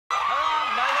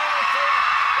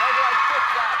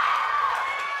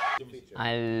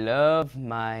I love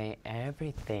my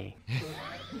everything.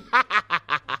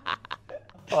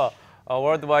 A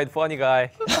worldwide funny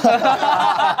guy.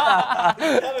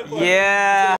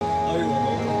 Yeah.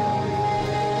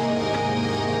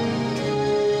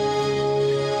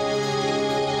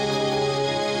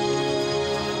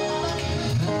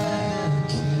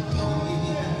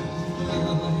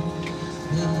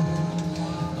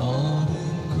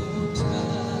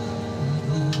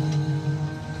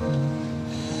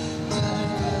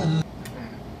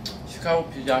 시카고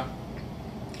피자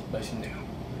맛있네요.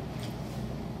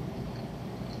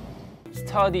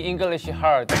 Study English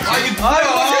hard. 아이고,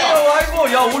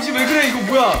 아이고, 야 옷이 왜 그래? 이거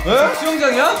뭐야?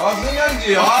 수영장이야? 아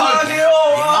수영장이지. 아니요.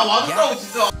 아 와줬다고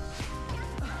진짜.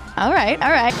 All right,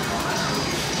 all right.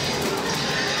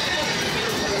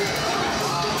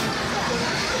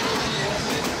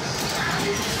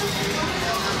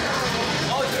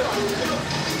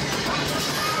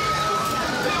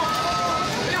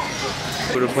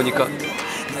 너를 보니까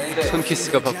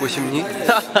손키스가 받고 싶니?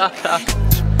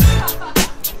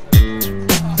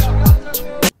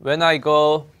 When I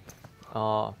go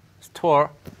store,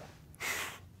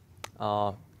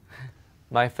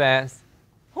 my fans,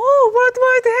 oh,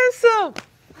 worldwide handsome.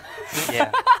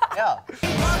 Yeah. Yeah.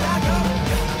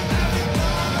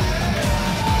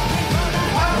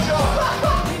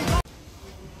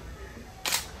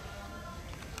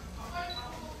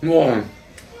 와,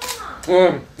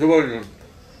 대박이네.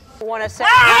 Want to say?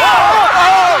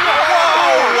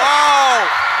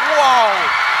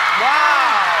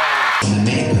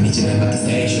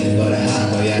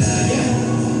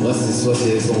 What's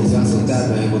this, 공상성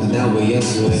답변 모두 나 왜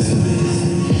연수해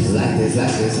Like this, 날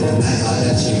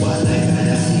받았지 one night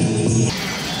fantasy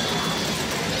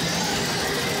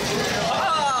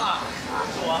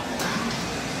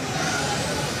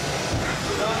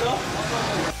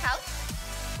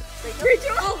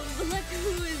Rachel? Oh, but look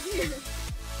who is here.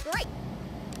 Great.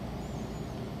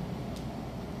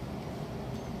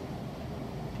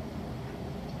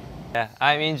 Yeah,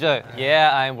 I'm enjoy.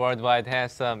 Yeah, I'm worldwide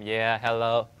handsome. Yeah,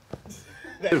 hello.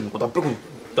 나 빼고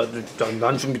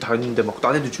난 준비 다 했는데 막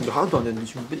딴 애들 준비 하나도 안 했는데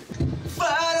지금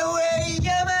Far away,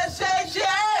 you're my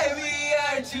sunshine, we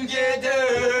are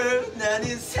together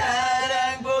나는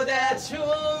사랑보다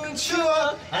좋은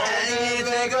추억 아니게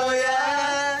될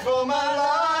거야 For my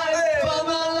life, for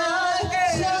my life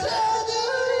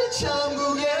사랑을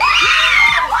천국에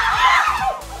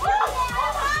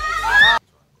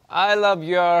I love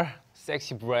your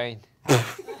sexy brain.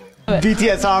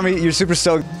 BTS Army, you're super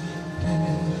stoked.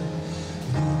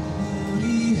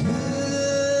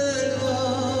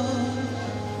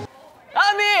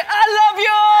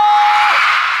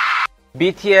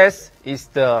 BTS is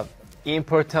the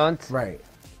important Right.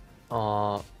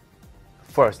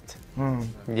 First.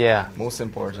 Yeah. Most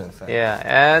important thing. Yeah,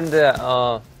 and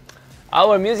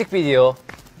our music video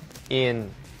in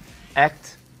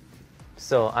act,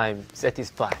 so I'm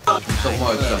satisfied.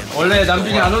 원래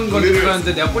남준이 안 오는 건 줄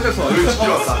알았는데 내가 꽂아서 얼른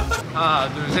시켜왔다.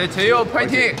 하나, 둘, 셋, 제이홉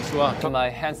파이팅! 좋아. My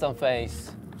handsome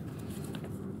face.